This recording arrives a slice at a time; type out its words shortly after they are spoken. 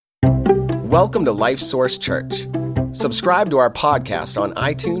Welcome to Life Source Church. Subscribe to our podcast on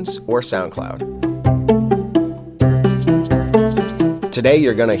iTunes or SoundCloud. Today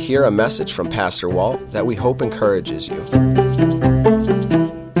you're going to hear a message from Pastor Walt that we hope encourages you.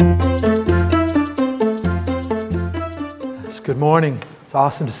 Good morning. It's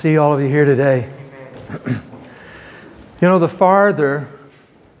awesome to see all of you here today. You know, the farther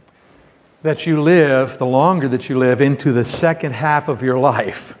that you live, the longer that you live into the second half of your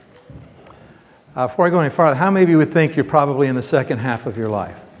life. Before I go any farther, how many of you would think you're probably in the second half of your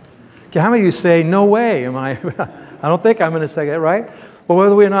life? Okay, how many of you say, no way, am I? I don't think I'm in the second, right? Well,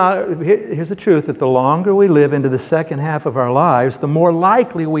 whether we're not, here's the truth, that the longer we live into the second half of our lives, the more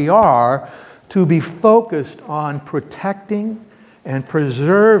likely we are to be focused on protecting and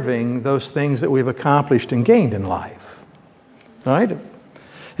preserving those things that we've accomplished and gained in life. Right?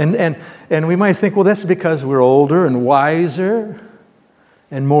 And we might think, well, that's because we're older and wiser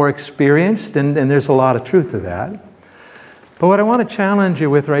and more experienced, and there's a lot of truth to that. But what I want to challenge you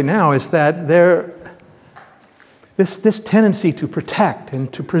with right now is that this tendency to protect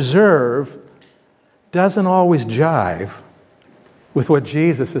and to preserve doesn't always jive with what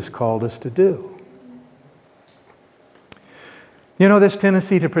Jesus has called us to do. You know, this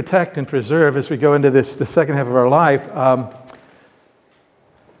tendency to protect and preserve as we go into the second half of our life,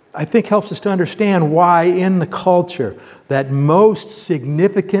 I think helps us to understand why in the culture that most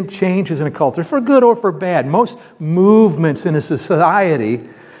significant changes in a culture, for good or for bad, most movements in a society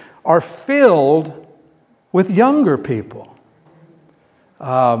are filled with younger people.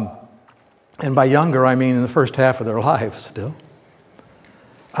 And by younger, I mean in the first half of their lives still.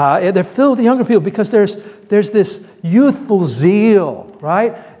 They're filled with younger people because there's this youthful zeal,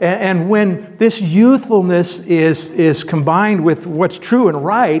 right? And when this youthfulness is combined with what's true and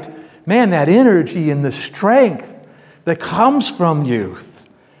right, man, that energy and the strength that comes from youth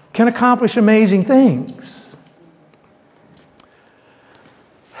can accomplish amazing things.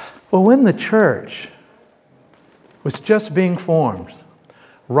 Well, when the church was just being formed,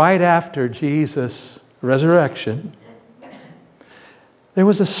 right after Jesus' resurrection, there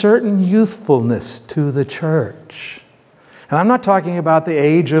was a certain youthfulness to the church. And I'm not talking about the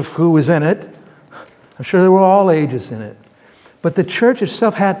age of who was in it. I'm sure there were all ages in it. But the church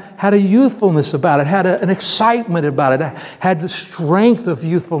itself had a youthfulness about it, had an excitement about it, had the strength of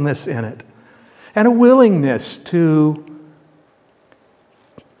youthfulness in it, and a willingness to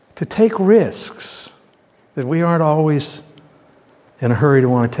take risks that we aren't always in a hurry to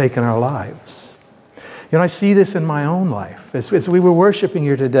want to take in our lives. You know, I see this in my own life. As we were worshiping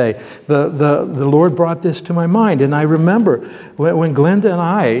here today, the Lord brought this to my mind. And I remember when Glenda and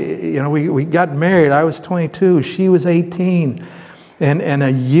I, you know, we got married. I was 22, she was 18. And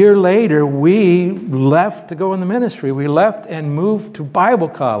a year later, we left to go in the ministry. We left and moved to Bible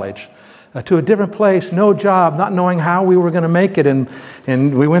college, to a different place, no job, not knowing how we were going to make it. And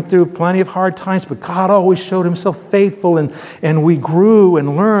we went through plenty of hard times, but God always showed himself faithful, and we grew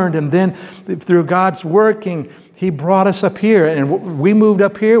and learned. And then through God's working, he brought us up here. And we moved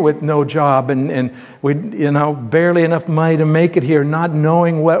up here with no job and we, you know, barely enough money to make it here, not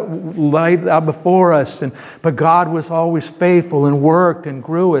knowing what lied out before us. But God was always faithful and worked and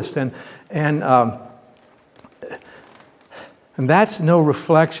grew us. And that's no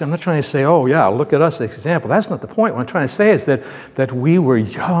reflection. I'm not trying to say, oh yeah, look at us as an example. That's not the point. What I'm trying to say is that we were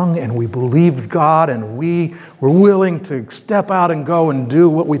young and we believed God and we were willing to step out and go and do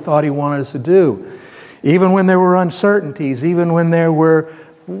what we thought he wanted us to do. Even when there were uncertainties, even when there were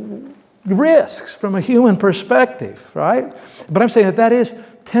risks from a human perspective, right? But I'm saying that is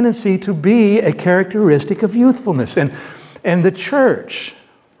tendency to be a characteristic of youthfulness. And the church,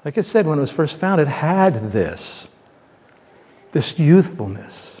 like I said, when it was first founded, had this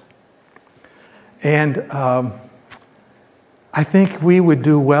youthfulness. And I think we would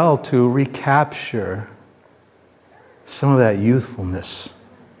do well to recapture some of that youthfulness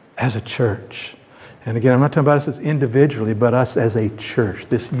as a church. And again, I'm not talking about us as individually, but us as a church,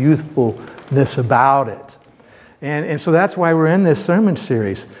 this youthfulness about it. And so that's why we're in this sermon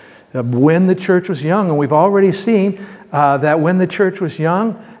series. When the church was young, and we've already seen that when the church was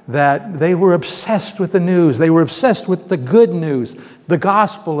young, that they were obsessed with the news. They were obsessed with the good news, the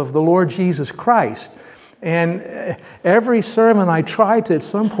gospel of the Lord Jesus Christ. And every sermon I try to at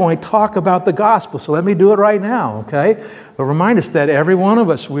some point talk about the gospel. So let me do it right now, okay? But remind us that every one of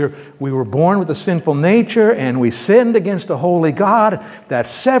us, we were born with a sinful nature and we sinned against a holy God. That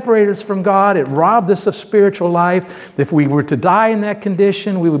separated us from God. It robbed us of spiritual life. If we were to die in that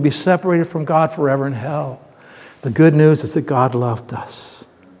condition, we would be separated from God forever in hell. The good news is that God loved us.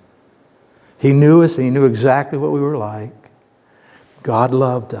 He knew us and He knew exactly what we were like. God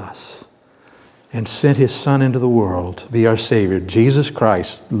loved us and sent his Son into the world to be our Savior. Jesus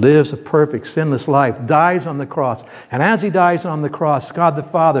Christ lives a perfect, sinless life, dies on the cross. And as he dies on the cross, God the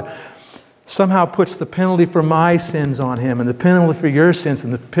Father somehow puts the penalty for my sins on him, and the penalty for your sins,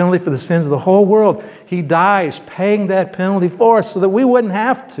 and the penalty for the sins of the whole world. He dies paying that penalty for us so that we wouldn't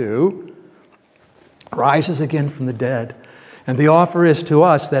have to. Rises again from the dead. And the offer is to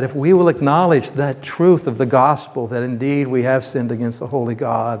us that if we will acknowledge that truth of the gospel, that indeed we have sinned against the holy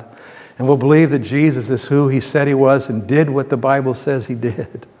God, and we'll believe that Jesus is who he said he was and did what the Bible says he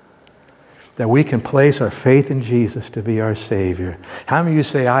did, that we can place our faith in Jesus to be our Savior. How many of you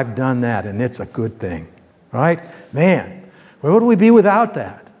say, I've done that and it's a good thing? Right? Man, where would we be without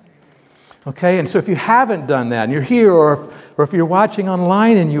that? Okay, and so if you haven't done that and you're here, or if you're watching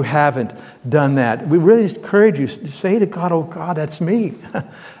online and you haven't done that, we really encourage you to say to God, oh God, that's me.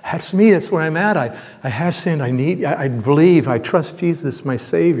 That's me, that's where I'm at. I have sinned, I believe, I trust Jesus as my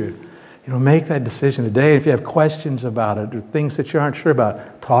Savior. You know, make that decision today. If you have questions about it or things that you aren't sure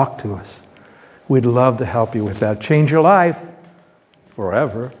about, talk to us. We'd love to help you with that. Change your life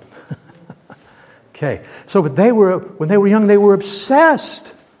forever. Okay, so but when they were young, they were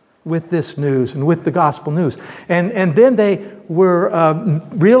obsessed with this news and with the gospel news. And then they were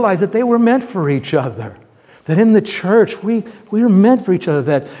realized that they were meant for each other. That in the church, we are meant for each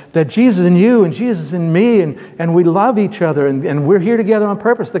other. That Jesus in you and Jesus in me, and we love each other, and we're here together on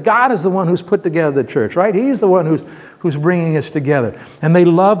purpose. That God is the one who's put together the church, right? He's the one who's bringing us together. And they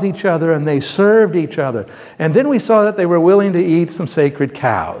loved each other, and they served each other. And then we saw that they were willing to eat some sacred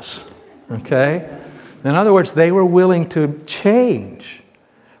cows, okay? In other words, they were willing to change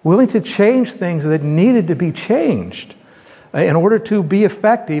things that needed to be changed in order to be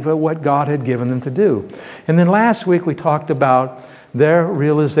effective at what God had given them to do. And then last week we talked about their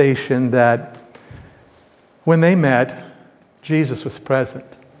realization that when they met, Jesus was present.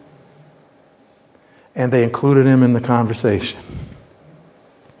 And they included him in the conversation.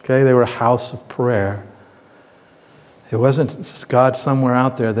 Okay, they were a house of prayer. It wasn't God somewhere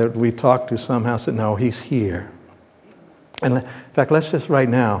out there that we talked to somehow said, no, he's here. And in fact, let's just right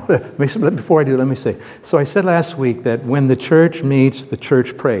now, before I do, let me say. So I said last week that when the church meets, the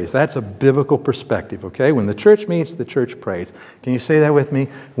church prays. That's a biblical perspective, okay? When the church meets, the church prays. Can you say that with me?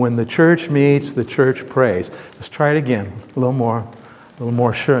 When the church meets, the church prays. Let's try it again. A little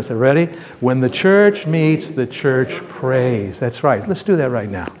more assurance. Are you ready? When the church meets, the church prays. That's right. Let's do that right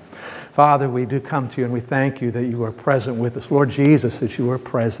now. Father, we do come to you and we thank you that you are present with us. Lord Jesus, that you are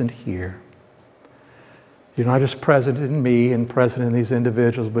present here. You're not just present in me and present in these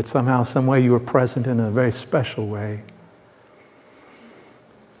individuals, but somehow, some way you are present in a very special way.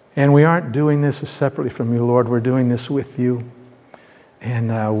 And we aren't doing this separately from you, Lord. We're doing this with you.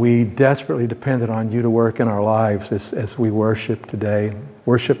 And we desperately depended on you to work in our lives as we worship today.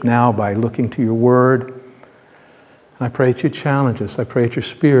 Worship now by looking to your word. And I pray that you challenge us. I pray that your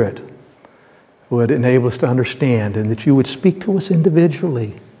Spirit would enable us to understand, and that you would speak to us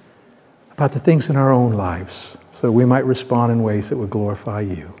individually about the things in our own lives so that we might respond in ways that would glorify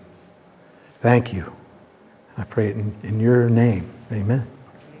you. Thank you. I pray it in your name. Amen.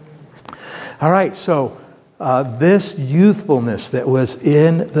 All right, so this youthfulness that was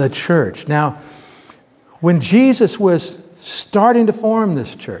in the church. Now, when Jesus was starting to form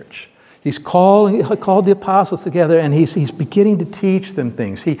this church, he called the apostles together, and he's beginning to teach them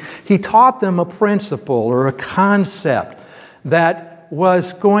things. He taught them a principle or a concept that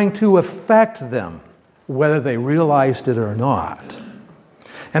was going to affect them, whether they realized it or not.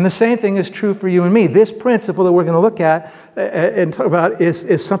 And the same thing is true for you and me. This principle that we're going to look at and talk about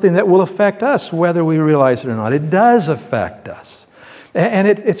is something that will affect us, whether we realize it or not. It does affect us. And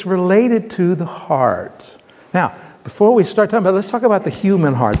it's related to the heart. Now, before we start talking about it, let's talk about the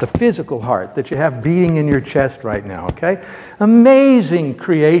human heart, the physical heart that you have beating in your chest right now, okay? Amazing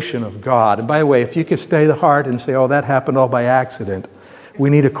creation of God. And by the way, if you could study the heart and say, oh, that happened all by accident,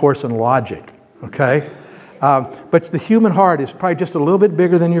 we need a course in logic, okay? But the human heart is probably just a little bit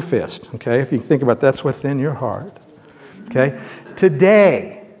bigger than your fist, okay? If you think about that's what's in your heart, okay?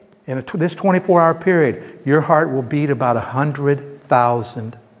 Today, in this 24-hour period, your heart will beat about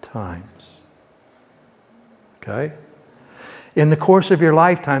 100,000 times. Okay? In the course of your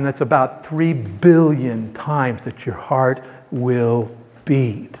lifetime, that's about 3 billion times that your heart will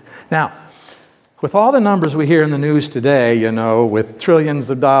beat. Now, with all the numbers we hear in the news today, you know, with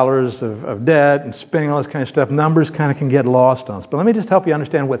trillions of dollars of debt and spending all this kind of stuff, numbers kind of can get lost on us. But let me just help you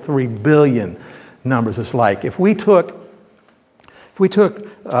understand what 3 billion numbers is like. If we took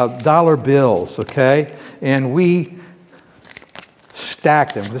dollar bills, okay, and we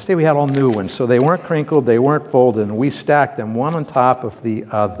stacked them. Let's say we had all new ones, so they weren't crinkled, they weren't folded, and we stacked them one on top of the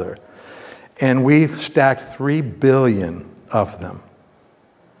other. And we stacked 3 billion of them.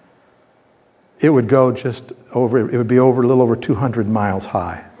 It would go just over, it would be over a little over 200 miles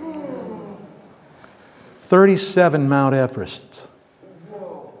high. 37 Mount Everests.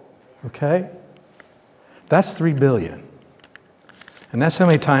 Okay? That's 3 billion. And that's how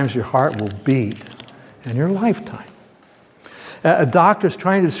many times your heart will beat in your lifetime. A doctor's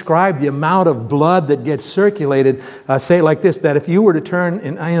trying to describe the amount of blood that gets circulated, say it like this, that if you were to turn,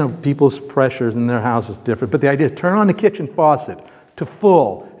 and I know people's pressures in their house is different, but the idea is turn on the kitchen faucet to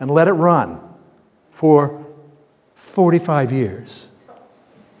full and let it run for 45 years.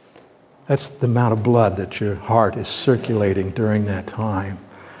 That's the amount of blood that your heart is circulating during that time.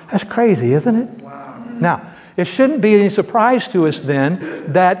 That's crazy, isn't it? Wow. Now, it shouldn't be any surprise to us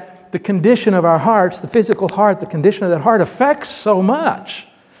then that the condition of our hearts, the physical heart, the condition of that heart affects so much.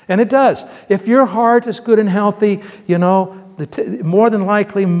 And it does. If your heart is good and healthy, you know, more than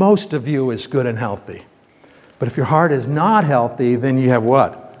likely most of you is good and healthy. But if your heart is not healthy, then you have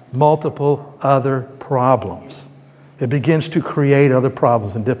what? Multiple other problems. It begins to create other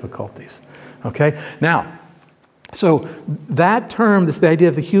problems and difficulties. Okay? Now, so that term, the idea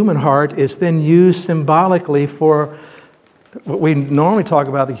of the human heart, is then used symbolically for what we normally talk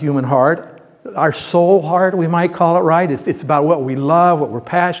about, the human heart, our soul heart, we might call it, right? It's about what we love, what we're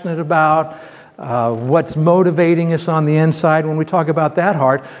passionate about, what's motivating us on the inside. When we talk about that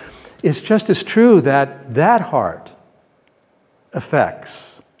heart, it's just as true that that heart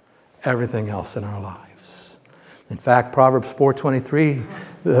affects everything else in our lives. In fact, Proverbs 4:23,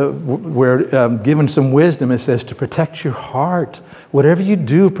 we're given some wisdom. It says to protect your heart. Whatever you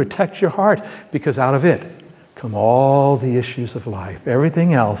do, protect your heart, because out of it come all the issues of life.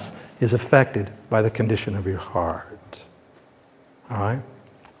 Everything else is affected by the condition of your heart. All right?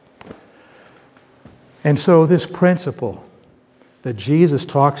 And so this principle that Jesus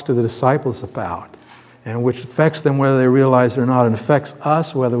talks to the disciples about, and which affects them whether they realize it or not, and affects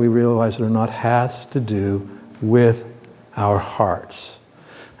us whether we realize it or not, has to do with our hearts.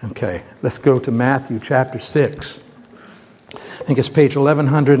 Okay, let's go to Matthew chapter 6. I think it's page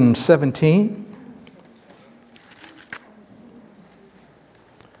 1117.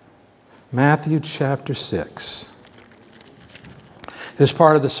 Matthew chapter 6. This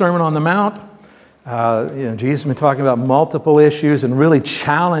part of the Sermon on the Mount, Jesus has been talking about multiple issues and really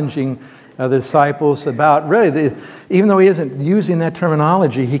challenging the disciples about really, even though he isn't using that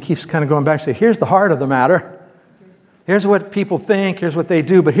terminology, he keeps kind of going back to say, here's the heart of the matter. Here's what people think, here's what they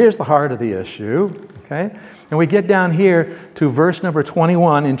do, but here's the heart of the issue. Okay? And we get down here to verse number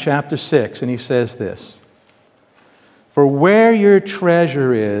 21 in chapter 6, and he says this: "For where your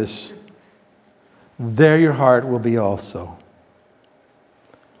treasure is, there your heart will be also."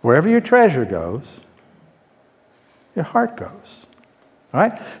 Wherever your treasure goes, your heart goes. All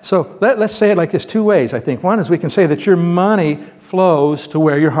right? So let's say it like this two ways, I think. One is we can say that your money flows to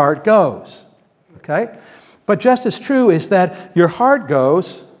where your heart goes. Okay? But just as true is that your heart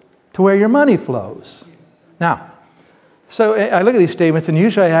goes to where your money flows. Now, so I look at these statements, and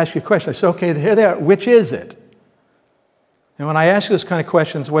usually I ask you a question. I say, okay, here they are. Which is it? And when I ask you those kind of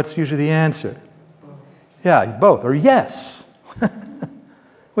questions, what's usually the answer? Yeah, both, or yes.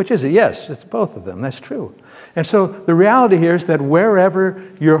 Which is it? Yes, it's both of them. That's true. And so the reality here is that wherever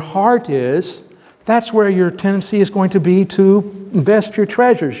your heart is, that's where your tendency is going to be to invest your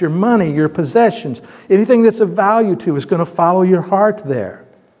treasures, your money, your possessions. Anything that's of value to is going to follow your heart there.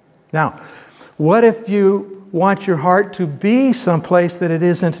 Now, what if you want your heart to be someplace that it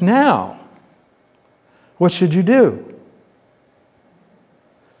isn't now? What should you do?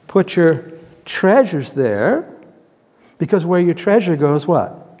 Put your treasures there, because where your treasure goes,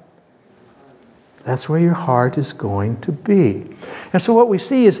 what? That's where your heart is going to be. And so what we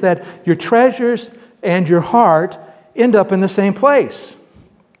see is that your treasures and your heart end up in the same place.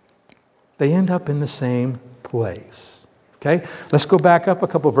 They end up in the same place. Okay? Let's go back up a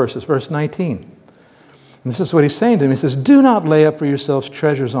couple verses. Verse 19. And this is what he's saying to them. He says, "Do not lay up for yourselves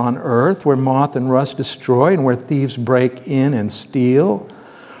treasures on earth, where moth and rust destroy, and where thieves break in and steal.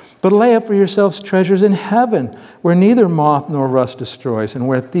 But lay up for yourselves treasures in heaven, where neither moth nor rust destroys, and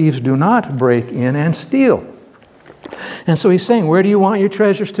where thieves do not break in and steal." And so he's saying, where do you want your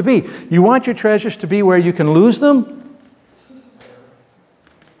treasures to be? You want your treasures to be where you can lose them?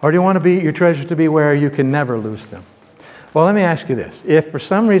 Or do you want your treasures to be where you can never lose them? Well, let me ask you this. If for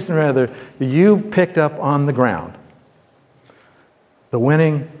some reason or other you picked up on the ground the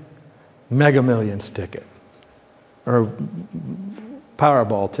winning Mega Millions ticket, or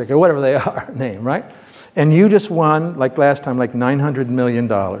Powerball ticket, or whatever they are named, right? and you just won, like last time, like $900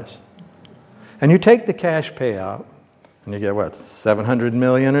 million. And you take the cash payout, and you get what, 700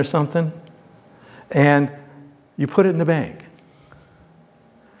 million or something? And you put it in the bank.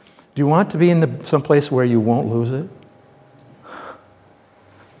 Do you want to be in someplace where you won't lose it?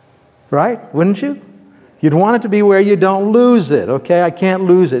 Right? Wouldn't you? You'd want it to be where you don't lose it. Okay, I can't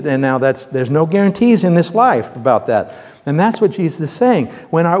lose it. And now there's no guarantees in this life about that. And that's what Jesus is saying.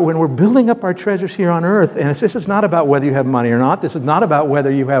 When we're building up our treasures here on earth, and this is not about whether you have money or not. This is not about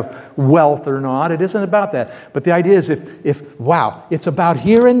whether you have wealth or not. It isn't about that. But the idea is it's about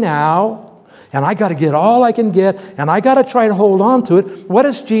here and now, and I got to get all I can get, and I got to try to hold on to it. What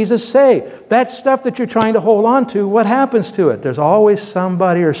does Jesus say? That stuff that you're trying to hold on to, what happens to it? There's always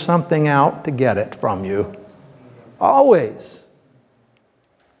somebody or something out to get it from you. Always.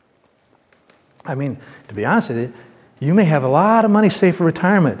 I mean, to be honest with you, you may have a lot of money saved for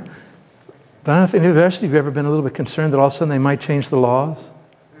retirement. But I don't know if any of you have ever been a little bit concerned that all of a sudden they might change the laws,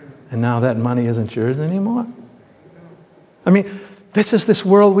 and now that money isn't yours anymore. I mean, this is this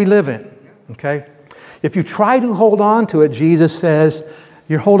world we live in. Okay? If you try to hold on to it, Jesus says,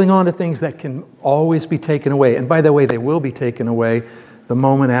 you're holding on to things that can always be taken away. And by the way, they will be taken away the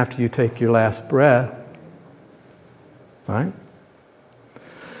moment after you take your last breath. Right?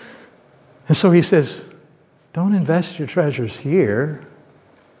 And so he says, don't invest your treasures here.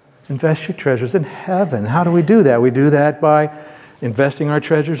 Invest your treasures in heaven. How do we do that? We do that by investing our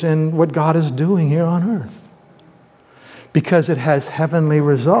treasures in what God is doing here on earth. Because it has heavenly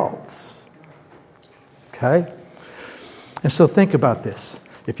results. Okay? And so think about this.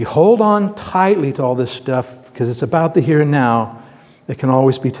 If you hold on tightly to all this stuff, because it's about the here and now, it can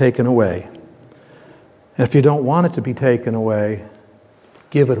always be taken away. And if you don't want it to be taken away,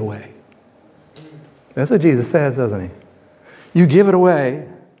 give it away. That's what Jesus says, doesn't he? You give it away,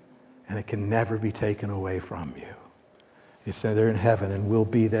 and it can never be taken away from you. It's there in heaven and will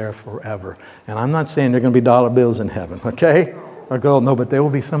be there forever. And I'm not saying there are going to be dollar bills in heaven, okay? Or gold, no, but there will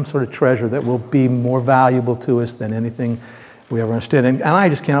be some sort of treasure that will be more valuable to us than anything we ever understood. And I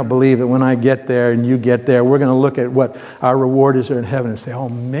just cannot believe that when I get there and you get there, we're going to look at what our reward is there in heaven and say, oh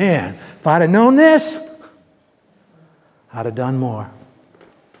man, if I'd have known this, I'd have done more.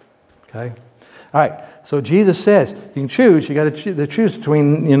 Okay? All right, so Jesus says, you can choose. You got to choose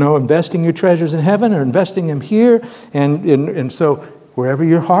between, investing your treasures in heaven or investing them here. And so wherever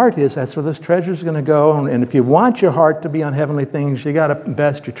your heart is, that's where those treasures are going to go. And if you want your heart to be on heavenly things, you got to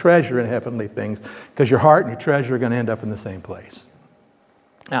invest your treasure in heavenly things, because your heart and your treasure are going to end up in the same place.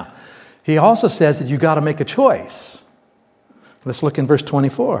 Now, he also says that you got to make a choice. Let's look in verse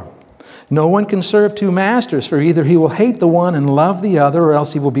 24. No one can serve two masters, for either he will hate the one and love the other, or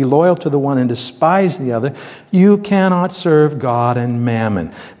else he will be loyal to the one and despise the other. You cannot serve God and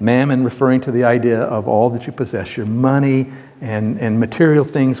mammon. Mammon referring to the idea of all that you possess, your money and material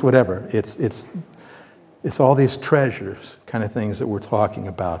things, whatever. It's all these treasures kind of things that we're talking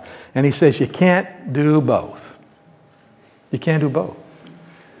about. And he says you can't do both. You can't do both.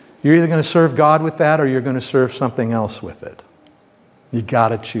 You're either going to serve God with that or you're going to serve something else with it. You got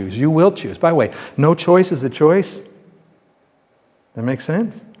to choose. You will choose. By the way, no choice is a choice. That makes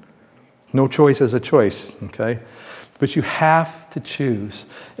sense? No choice is a choice, okay? But you have to choose.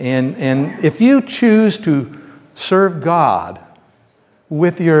 And if you choose to serve God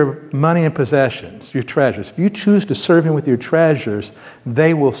with your money and possessions, your treasures, if you choose to serve Him with your treasures,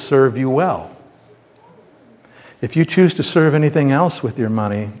 they will serve you well. If you choose to serve anything else with your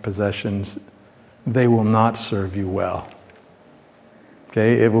money, possessions, they will not serve you well.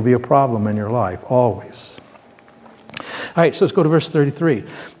 Okay, it will be a problem in your life, always. All right, so let's go to verse 33.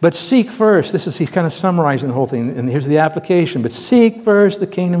 But seek first, he's kind of summarizing the whole thing, and here's the application. But seek first the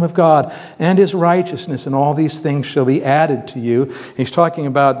kingdom of God and His righteousness, and all these things shall be added to you. And he's talking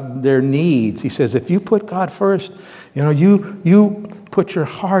about their needs. He says, if you put God first, you put your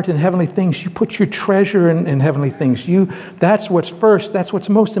heart in heavenly things, you put your treasure in heavenly things. That's what's first, that's what's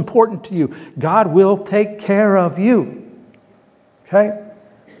most important to you. God will take care of you. Okay?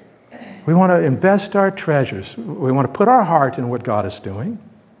 We want to invest our treasures. We want to put our heart in what God is doing.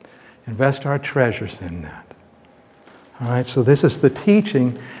 Invest our treasures in that. All right, so this is the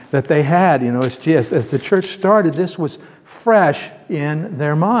teaching that they had. As the church started, this was fresh in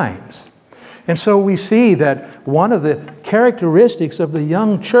their minds. And so we see that one of the characteristics of the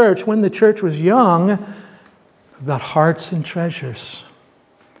young church, when the church was young, about hearts and treasures.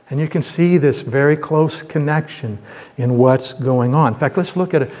 And you can see this very close connection in what's going on. In fact, let's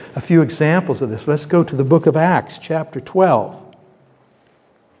look at a few examples of this. Let's go to the book of Acts, chapter 12.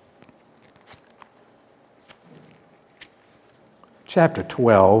 Chapter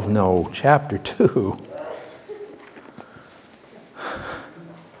 2.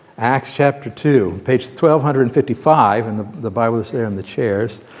 Acts chapter 2, page 1255 in the Bible that's there in the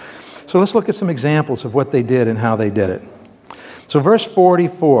chairs. So let's look at some examples of what they did and how they did it. So verse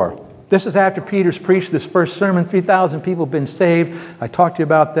 44. This is after Peter's preached this first sermon. 3,000 people have been saved. I talked to you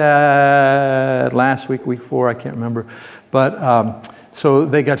about that last week, week 4, I can't remember. But so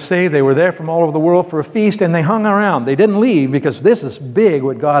they got saved. They were there from all over the world for a feast, and they hung around. They didn't leave because this is big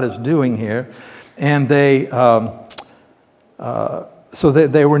what God is doing here. And they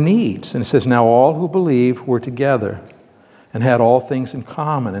were needs. And it says, now all who believed were together and had all things in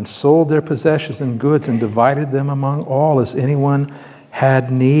common, and sold their possessions and goods and divided them among all as anyone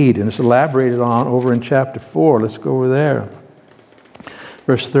had need. And it's elaborated on over in chapter 4. Let's go over there.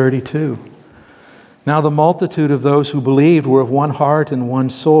 Verse 32. Now the multitude of those who believed were of one heart and one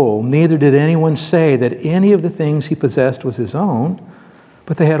soul. Neither did anyone say that any of the things he possessed was his own,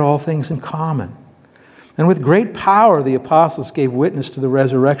 but they had all things in common. And with great power the apostles gave witness to the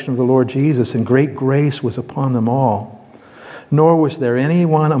resurrection of the Lord Jesus, and great grace was upon them all. Nor was there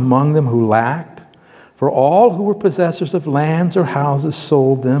anyone among them who lacked. For all who were possessors of lands or houses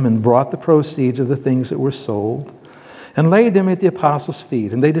sold them and brought the proceeds of the things that were sold and laid them at the apostles'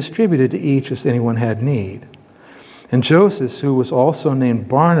 feet, and they distributed to each as anyone had need. And Joseph, who was also named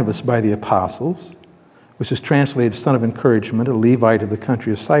Barnabas by the apostles, which is translated son of encouragement, a Levite of the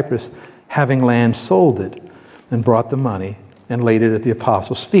country of Cyprus, having land sold it and brought the money and laid it at the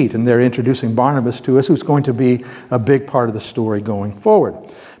apostles' feet. And they're introducing Barnabas to us, who's going to be a big part of the story going forward.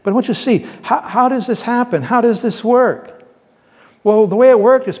 But I want you to see, how does this happen? How does this work? Well, the way it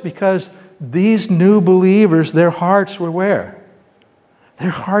worked is because these new believers, their hearts were where?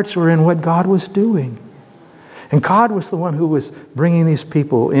 Their hearts were in what God was doing. And God was the one who was bringing these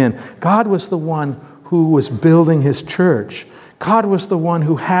people in. God was the one who was building His church. God was the one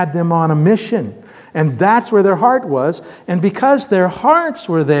who had them on a mission. And that's where their heart was. And because their hearts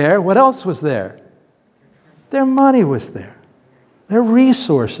were there, what else was there? Their money was there. Their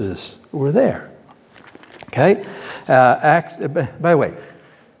resources were there. Okay? By the way,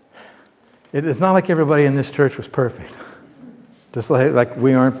 it is not like everybody in this church was perfect. Just like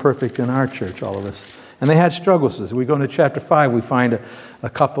we aren't perfect in our church, all of us. And they had struggles. As we go into chapter 5, we find a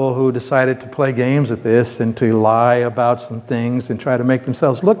couple who decided to play games at this and to lie about some things and try to make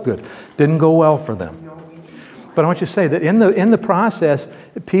themselves look good. Didn't go well for them. But I want you to say that in the process,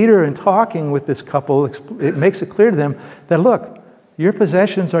 Peter, in talking with this couple, it makes it clear to them that, look, your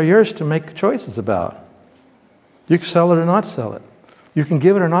possessions are yours to make choices about. You can sell it or not sell it. You can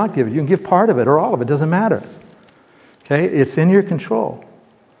give it or not give it. You can give part of it or all of it. It doesn't matter. Okay? It's in your control.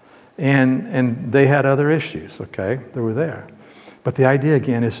 And they had other issues, okay? They were there. But the idea,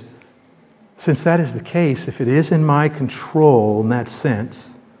 again, is since that is the case, if it is in my control in that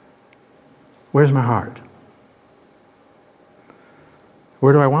sense, where's my heart?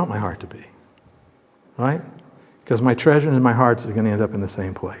 Where do I want my heart to be? Right? Because my treasure and my hearts are going to end up in the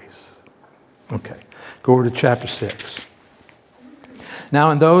same place. Okay. Go over to chapter 6.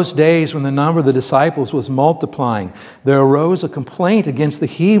 Now in those days when the number of the disciples was multiplying, there arose a complaint against the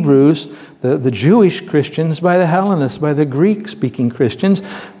Hebrews, the Jewish Christians, by the Hellenists, by the Greek-speaking Christians,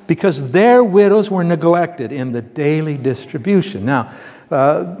 because their widows were neglected in the daily distribution. Now,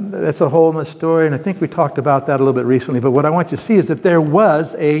 that's a whole other story, and I think we talked about that a little bit recently, but what I want you to see is that there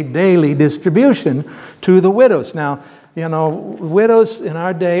was a daily distribution to the widows. Now, you know, widows in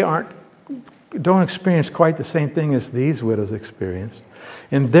our day don't experience quite the same thing as these widows experienced.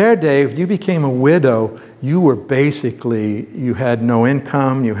 In their day, if you became a widow, you had no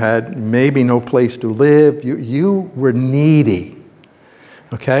income, you had maybe no place to live, you were needy.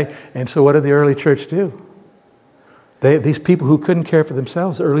 Okay? And so what did the early church do? These people who couldn't care for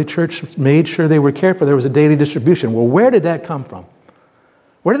themselves, the early church made sure they were cared for. There was a daily distribution. Well, where did that come from?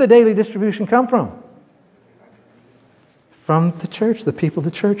 Where did the daily distribution come from? From the church, the people of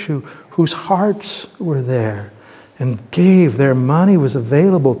the church whose hearts were there and gave. Their money was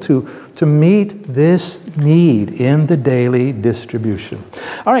available to meet this need in the daily distribution.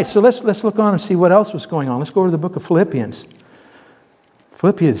 All right, so let's look on and see what else was going on. Let's go to the book of Philippians.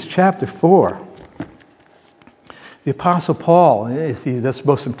 Philippians chapter 4. The Apostle Paul, that's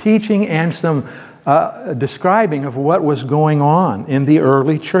both some teaching and some describing of what was going on in the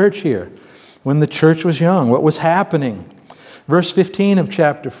early church here. When the church was young, what was happening. Verse 15 of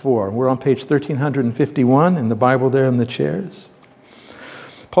chapter 4. We're on page 1351 in the Bible there in the chairs.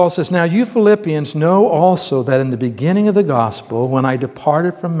 Paul says, "Now you Philippians know also that in the beginning of the gospel, when I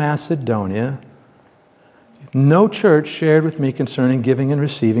departed from Macedonia, no church shared with me concerning giving and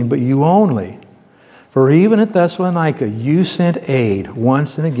receiving, but you only. For even at Thessalonica, you sent aid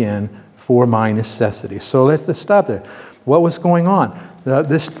once and again for my necessities." So let's stop there. What was going on?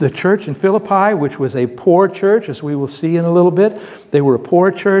 The church in Philippi, which was a poor church, as we will see in a little bit, they were a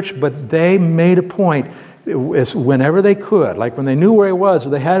poor church, but they made a point, whenever they could, like when they knew where he was,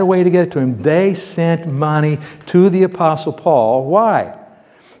 or they had a way to get it to him, they sent money to the Apostle Paul. Why?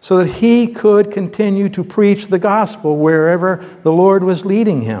 So that he could continue to preach the gospel wherever the Lord was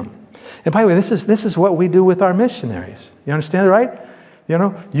leading him. And by the way, this is what we do with our missionaries. You understand, right? You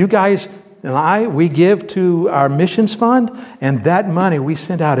know, you guys and we give to our missions fund, and that money we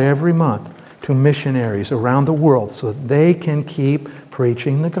send out every month to missionaries around the world so that they can keep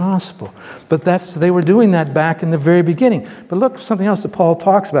preaching the gospel. But they were doing that back in the very beginning. But look, something else that Paul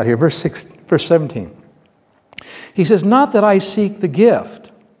talks about here, verse 17. He says, "Not that I seek the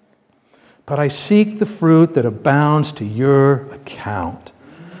gift, but I seek the fruit that abounds to your account."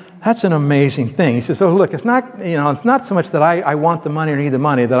 That's an amazing thing. He says, "Oh, look, it's not so much that I want the money or need the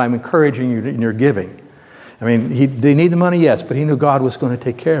money, that I'm encouraging you in your giving." I mean, they need the money, yes, but he knew God was going to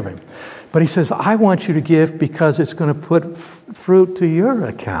take care of him. But he says, "I want you to give because it's going to put fruit to your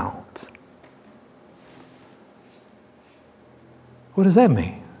account." What does that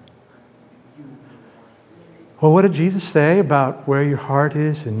mean? Well, what did Jesus say about where your heart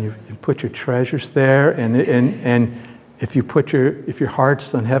is, and you put your treasures there, and if your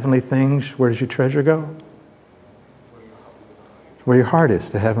heart's on heavenly things, where does your treasure go? Where your heart is,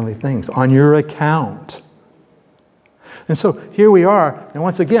 to heavenly things, on your account. And so here we are, and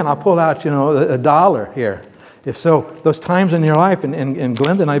once again, I'll pull out, a dollar here. If so, those times in your life, and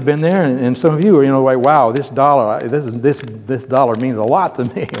Glenda and I've been there, and some of you are, like, wow, this dollar means a lot to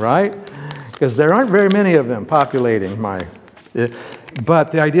me, right? Because there aren't very many of them populating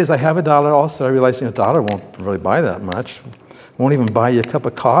but the idea is I have a dollar also. I realize a dollar won't really buy that much. Won't even buy you a cup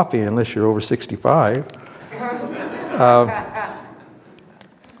of coffee unless you're over 65.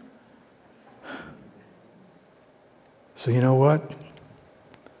 So you know what?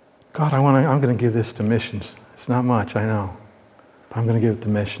 God, I'm going to give this to missions. It's not much, I know. But I'm going to give it to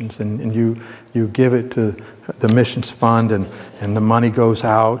missions. And you give it to the missions fund, and the money goes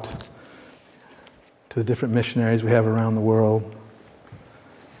out to the different missionaries we have around the world.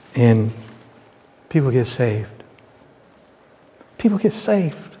 And people get saved. People get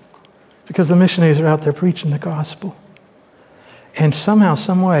saved because the missionaries are out there preaching the gospel. And somehow,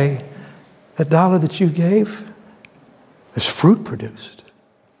 some way, that dollar that you gave, there's fruit produced.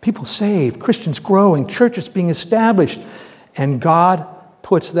 People saved, Christians growing, churches being established. And God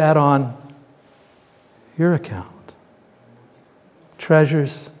puts that on your account.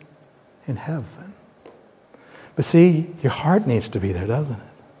 Treasures in heaven. But see, your heart needs to be there, doesn't it?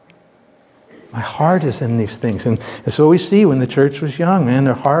 My heart is in these things. And so we see when the church was young, man,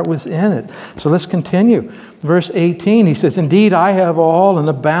 their heart was in it. So let's continue. Verse 18, he says, "Indeed, I have all and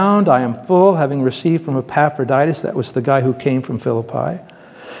abound. I am full, having received from Epaphroditus," that was the guy who came from Philippi,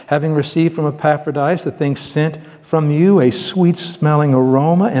 "having received from Epaphroditus the things sent from you, a sweet-smelling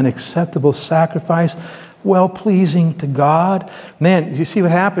aroma, an acceptable sacrifice, well-pleasing to God." Man, you see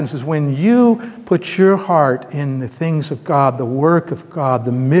what happens is when you put your heart in the things of God, the work of God,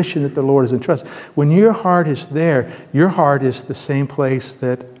 the mission that the Lord has entrusted, when your heart is there, your heart is the same place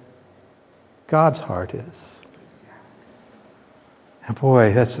that God's heart is. And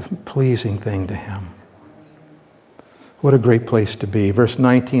boy, that's a pleasing thing to Him. What a great place to be. Verse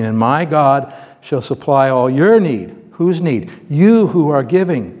 19, "And my God shall supply all your need." Whose need? You who are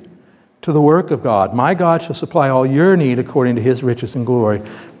giving to the work of God. "My God shall supply all your need according to His riches and glory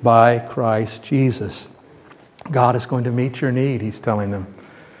by Christ Jesus." God is going to meet your need, He's telling them.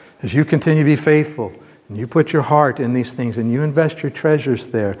 As you continue to be faithful, and you put your heart in these things, and you invest your treasures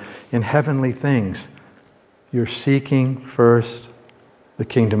there in heavenly things, you're seeking first the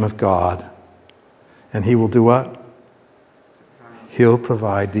kingdom of God. And He will do what? He'll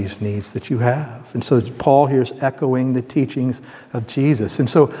provide these needs that you have. And so Paul here is echoing the teachings of Jesus. And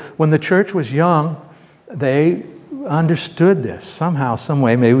so when the church was young, they understood this somehow, some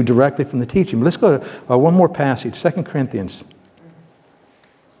way, maybe directly from the teaching. But let's go to one more passage, 2 Corinthians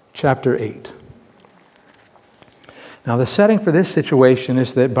chapter 8. Now, the setting for this situation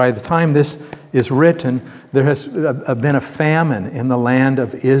is that by the time this is written, there has been a famine in the land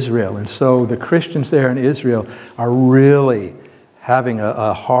of Israel. And so the Christians there in Israel are really having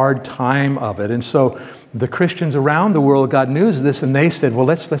a hard time of it. And so the Christians around the world got news of this, and they said, well,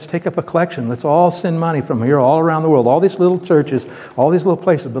 let's take up a collection. Let's all send money from here all around the world, all these little churches, all these little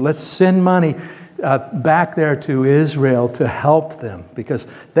places, but let's send money back there to Israel to help them because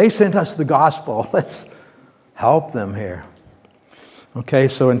they sent us the gospel. Let's help them here. Okay,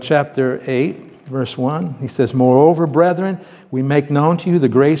 so in chapter 8, verse 1, he says, "Moreover, brethren, we make known to you the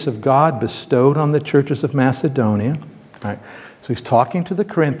grace of God bestowed on the churches of Macedonia." All right. So he's talking to the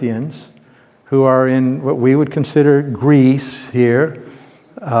Corinthians, who are in what we would consider Greece here,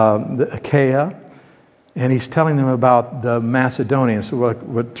 the Achaia, and he's telling them about the Macedonians,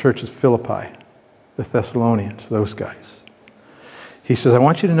 what church is Philippi, the Thessalonians, those guys. He says, I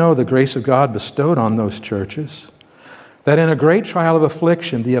want you to know the grace of God bestowed on those churches, that in a great trial of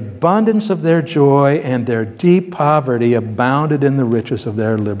affliction, the abundance of their joy and their deep poverty abounded in the riches of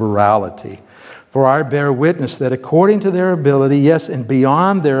their liberality. For I bear witness that according to their ability, yes, and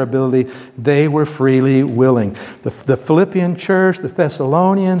beyond their ability, they were freely willing. The Philippian church, the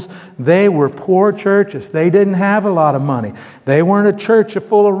Thessalonians, they were poor churches. They didn't have a lot of money. They weren't a church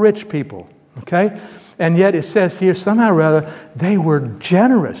full of rich people, okay? And yet it says here, somehow or other, they were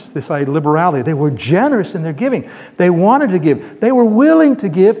generous, this liberality. They were generous in their giving. They wanted to give. They were willing to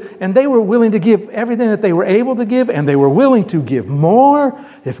give, and they were willing to give everything that they were able to give, and they were willing to give more.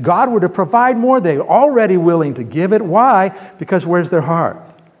 If God were to provide more, they were already willing to give it. Why? Because where's their heart?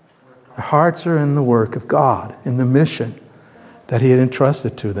 Their hearts are in the work of God, in the mission that He had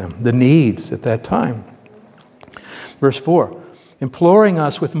entrusted to them, the needs at that time. Verse 4. Imploring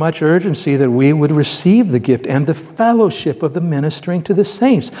us with much urgency that we would receive the gift and the fellowship of the ministering to the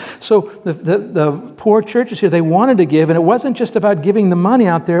saints. So the poor churches here, they wanted to give, and it wasn't just about giving the money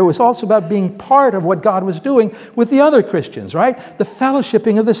out there. It was also about being part of what God was doing with the other Christians, right? The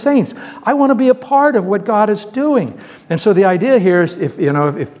fellowshipping of the saints. I want to be a part of what God is doing. And so the idea here is,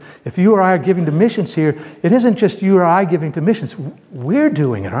 if you or I are giving to missions here, it isn't just you or I giving to missions. We're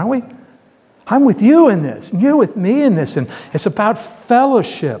doing it, aren't we? I'm with you in this, and you're with me in this, and it's about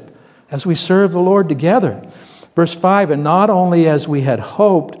fellowship as we serve the Lord together. Verse 5, and not only as we had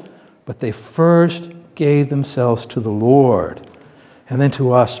hoped, but they first gave themselves to the Lord, and then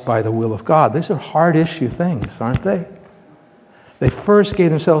to us by the will of God. These are hard issue things, aren't they? They first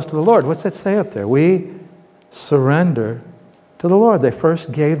gave themselves to the Lord. What's that say up there? We surrender to the Lord. They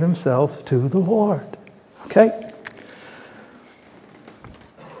first gave themselves to the Lord. Okay?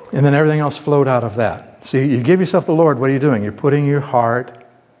 And then everything else flowed out of that. See, you give yourself to the Lord, what are you doing? You're putting your heart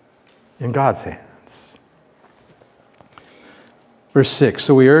in God's hands. Verse 6,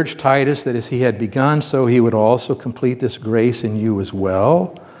 so we urge Titus that as he had begun, so he would also complete this grace in you as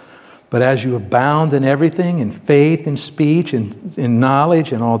well. But as you abound in everything, in faith, in speech, in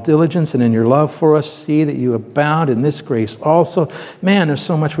knowledge, in all diligence, and in your love for us, see that you abound in this grace also. Man, there's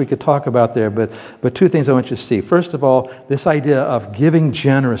so much we could talk about there, but two things I want you to see. First of all, this idea of giving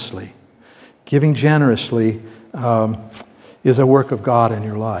generously. Giving generously is a work of God in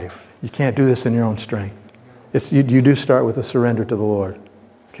your life. You can't do this in your own strength. You do start with a surrender to the Lord.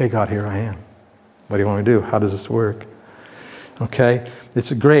 Okay, God, here I am. What do you want me to do? How does this work? Okay, it's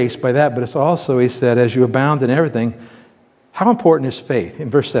a grace by that, but it's also, he said, as you abound in everything. How important is faith?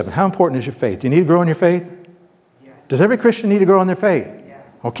 In verse 7, how important is your faith? Do you need to grow in your faith? Yes. Does every Christian need to grow in their faith? Yes.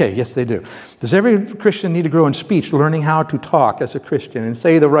 Okay, yes they do. Does every Christian need to grow in speech, learning how to talk as a Christian and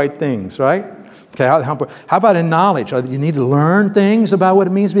say the right things, right? Okay, how about in knowledge? You need to learn things about what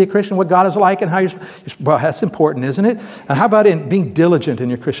it means to be a Christian, what God is like, and how well, that's important, isn't it? And how about in being diligent in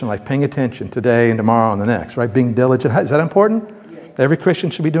your Christian life, paying attention today and tomorrow and the next, right? Being diligent, is that important? Yes. Every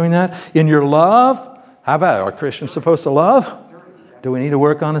Christian should be doing that. In your love, how about, are Christians supposed to love? Do we need to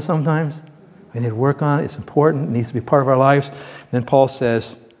work on it sometimes? We need to work on it. It's important. It needs to be part of our lives. Then Paul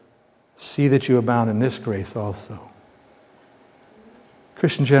says, see that you abound in this grace also.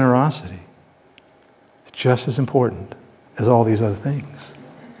 Christian generosity. Just as important as all these other things.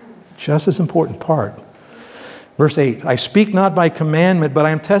 Just as important part. Verse 8, I speak not by commandment, but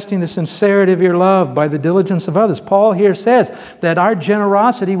I am testing the sincerity of your love by the diligence of others. Paul here says that our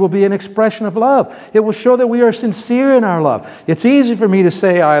generosity will be an expression of love. It will show that we are sincere in our love. It's easy for me to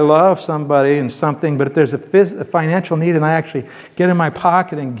say I love somebody and something, but if there's a financial need and I actually get in my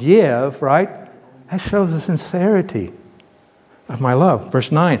pocket and give, right? That shows the sincerity of my love.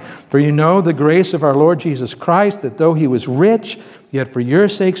 Verse 9, for you know the grace of our Lord Jesus Christ, that though he was rich, yet for your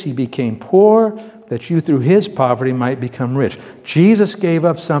sakes he became poor, that you through his poverty might become rich. Jesus gave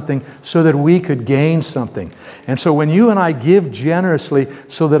up something so that we could gain something. And so when you and I give generously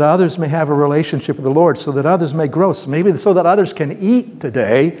so that others may have a relationship with the Lord, so that others may grow, so maybe so that others can eat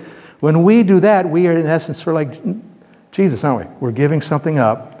today, when we do that, we are in essence sort of like Jesus, aren't we? We're giving something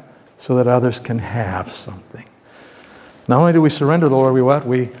up so that others can have something. Not only do we surrender to the Lord,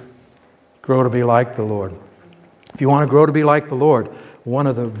 we grow to be like the Lord. If you want to grow to be like the Lord, one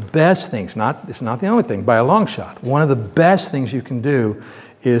of the best things, it's not the only thing, by a long shot, one of the best things you can do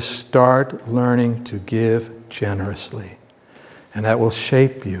is start learning to give generously. And that will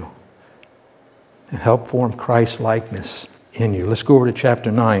shape you and help form Christ-likeness in you. Let's go over to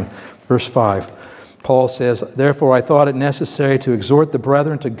chapter 9, verse 5. Paul says, therefore I thought it necessary to exhort the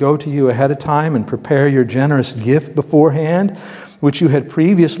brethren to go to you ahead of time and prepare your generous gift beforehand, which you had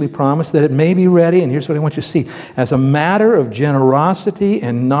previously promised, that it may be ready, and here's what I want you to see, as a matter of generosity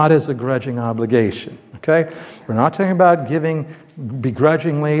and not as a grudging obligation. Okay? We're not talking about giving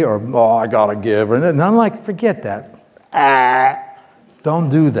begrudgingly or, oh, I got to give. Or none like, forget that. Don't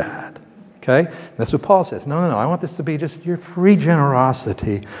do that. Okay? That's what Paul says. No. I want this to be just your free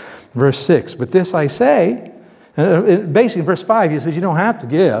generosity. Verse 6, but this I say, basically verse 5, he says you don't have to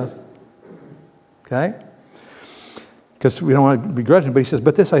give. Okay? Because we don't want to be grudging, but he says,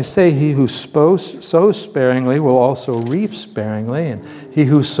 but this I say, he who sows sparingly will also reap sparingly, and he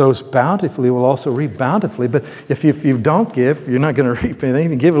who sows bountifully will also reap bountifully. But if you don't give, you're not going to reap anything.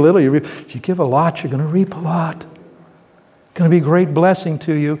 If you give a little, you reap. If you give a lot, you're going to reap a lot. It's going to be a great blessing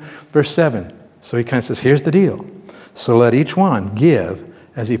to you. Verse 7, so he kind of says, here's the deal. So let each one give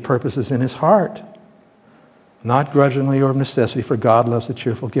as he purposes in his heart, not grudgingly or of necessity, for God loves a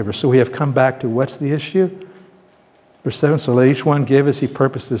cheerful giver. So we have come back to what's the issue? Verse 7, so let each one give as he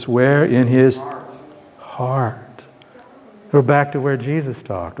purposes where? In his heart. We're back to where Jesus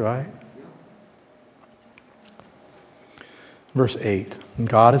talked, right? Verse 8, and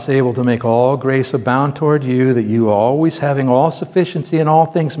God is able to make all grace abound toward you, that you always having all sufficiency in all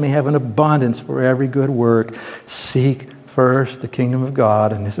things may have an abundance for every good work. Seek first the kingdom of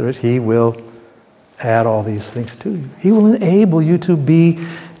God, and he will add all these things to you. He will enable you to be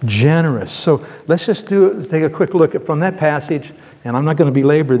generous. So let's just take a quick look from that passage, and I'm not going to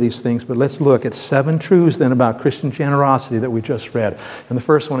belabor these things, but let's look at 7 truths then about Christian generosity that we just read. And the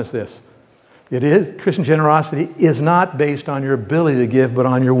first one is this. Christian generosity is not based on your ability to give, but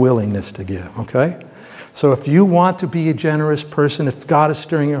on your willingness to give, okay? So if you want to be a generous person, if God is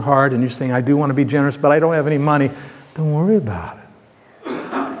stirring your heart and you're saying, I do want to be generous, but I don't have any money, don't worry about it.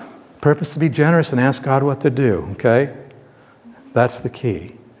 Purpose to be generous and ask God what to do, okay? That's the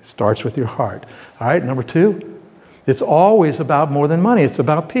key. It starts with your heart. All right, number 2, it's always about more than money. It's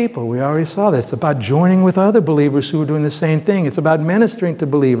about people. We already saw that. It's about joining with other believers who are doing the same thing. It's about ministering to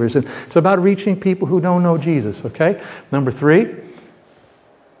believers. And it's about reaching people who don't know Jesus, okay? Number 3,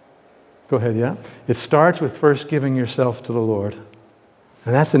 go ahead, yeah? It starts with first giving yourself to the Lord.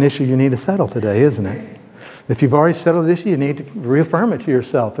 And that's an issue you need to settle today, isn't it? If you've already settled this, you need to reaffirm it to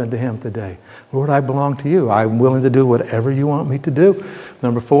yourself and to Him today. Lord, I belong to you. I'm willing to do whatever you want me to do.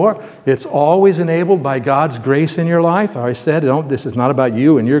 Number 4, it's always enabled by God's grace in your life. I said, this is not about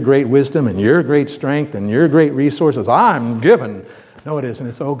you and your great wisdom and your great strength and your great resources. I'm given. No, it isn't.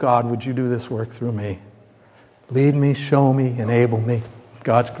 It's, oh God, would you do this work through me? Lead me, show me, enable me.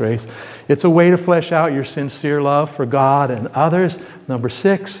 God's grace. It's a way to flesh out your sincere love for God and others. Number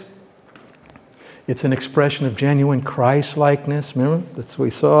 6, it's an expression of genuine Christ-likeness. Remember? That's what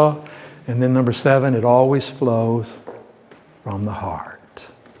we saw. And then number 7, it always flows from the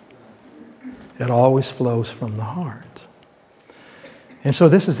heart. It always flows from the heart. And so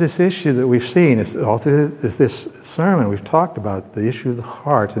this is this issue that we've seen. It's all through this sermon. We've talked about the issue of the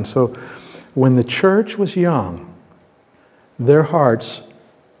heart. And so when the church was young, their hearts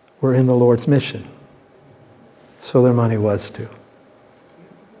were in the Lord's mission. So their money was too.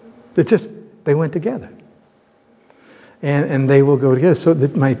 They went together. And they will go together. So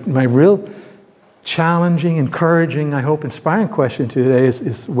my real challenging, encouraging, I hope inspiring question to you today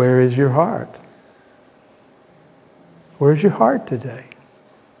is where is your heart? Where's your heart today?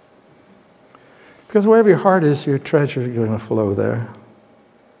 Because wherever your heart is, your treasure is going to flow there.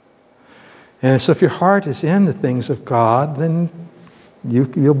 And so if your heart is in the things of God, then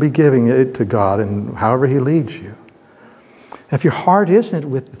you'll be giving it to God and however He leads you. If your heart isn't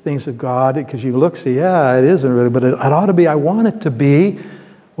with the things of God, because you look, see, yeah, it isn't really, but it ought to be, I want it to be,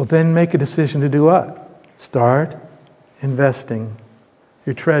 well, then make a decision to do what? Start investing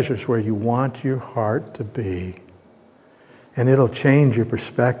your treasures where you want your heart to be. And it'll change your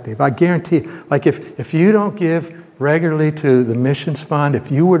perspective. I guarantee, like if you don't give regularly to the missions fund, if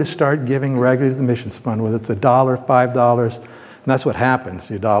you were to start giving regularly to the missions fund, whether it's $1, $5, and that's what happens,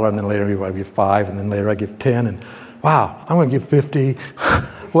 $1, and then later I give $5, and then later I give $10, and wow, I'm going to give 50,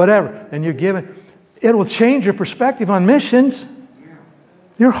 whatever. And you're giving, it will change your perspective on missions.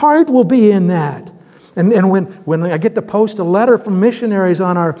 Your heart will be in that. And when I get to post a letter from missionaries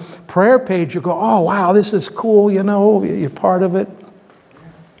on our prayer page, you go, oh, wow, this is cool, you're part of it.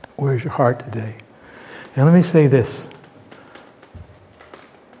 Where's your heart today? And let me say this.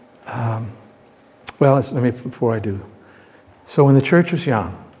 Before I do. So when the church was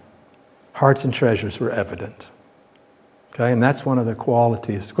young, hearts and treasures were evident. Okay, and that's one of the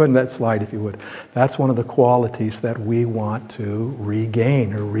qualities. Go ahead on that slide if you would. That's one of the qualities that we want to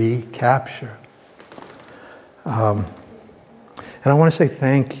regain or recapture. And I want to say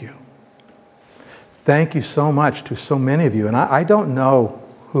thank you. Thank you so much to so many of you. And I don't know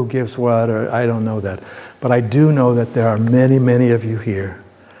who gives what, or I don't know that. But I do know that there are many, many of you here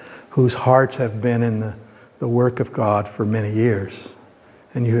whose hearts have been in the work of God for many years.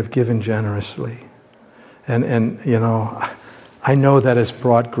 And you have given generously. And you know, I know that has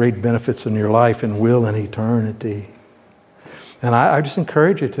brought great benefits in your life and will in eternity. And I just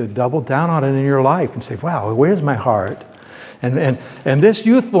encourage you to double down on it in your life and say, wow, where's my heart? And this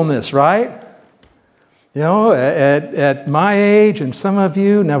youthfulness, right? You know, at my age and some of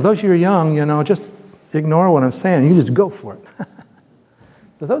you, now those of you who are young, you know, just ignore what I'm saying. You just go for it.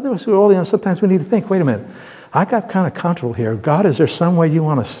 But those of us who are old, you know, sometimes we need to think, wait a minute, I got kind of comfortable here. God, is there some way you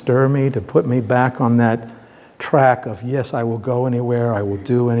want to stir me to put me back on that track of, yes, I will go anywhere, I will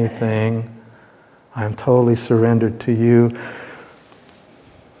do anything. I am totally surrendered to you.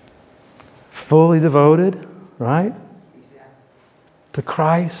 Fully devoted, right? To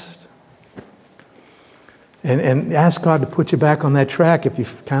Christ. And ask God to put you back on that track if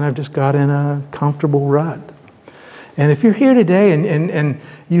you've kind of just got in a comfortable rut. And if you're here today and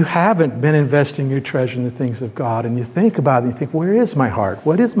you haven't been investing your treasure in the things of God, and you think about it, you think, where is my heart?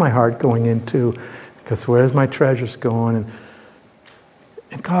 What is my heart going into? Because where's my treasures going?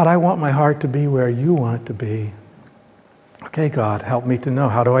 And God, I want my heart to be where you want it to be. Okay, God, help me to know.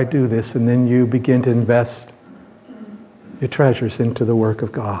 How do I do this? And then you begin to invest your treasures into the work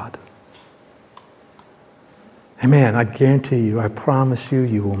of God. Amen. I guarantee you, I promise you,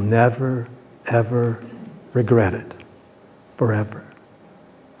 you will never, ever regret it. Forever.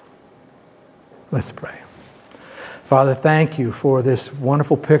 Let's pray. Father, thank you for this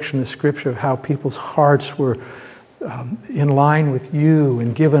wonderful picture in the Scripture of how people's hearts were in line with you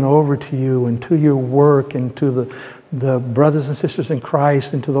and given over to you and to your work and to the brothers and sisters in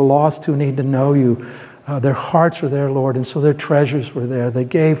Christ and to the lost who need to know you. Their hearts were there, Lord, and so their treasures were there. They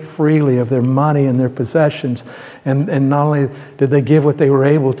gave freely of their money and their possessions. And not only did they give what they were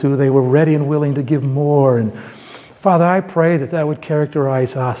able to, they were ready and willing to give more. And Father, I pray that would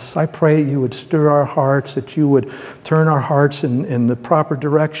characterize us. I pray that you would stir our hearts, that you would turn our hearts in the proper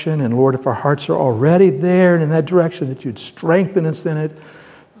direction. And Lord, if our hearts are already there and in that direction, that you'd strengthen us in it.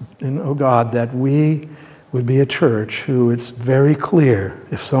 And oh God, that we would be a church who it's very clear,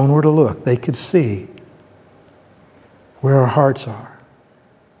 if someone were to look, they could see where our hearts are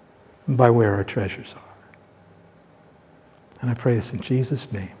and by where our treasures are. And I pray this in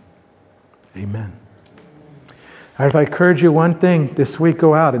Jesus' name. Amen. All right, if I encourage you one thing this week,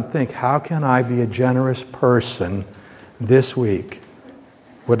 go out and think, how can I be a generous person this week?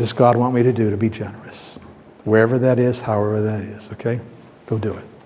 What does God want me to do to be generous? Wherever that is, however that is, okay? Go do it.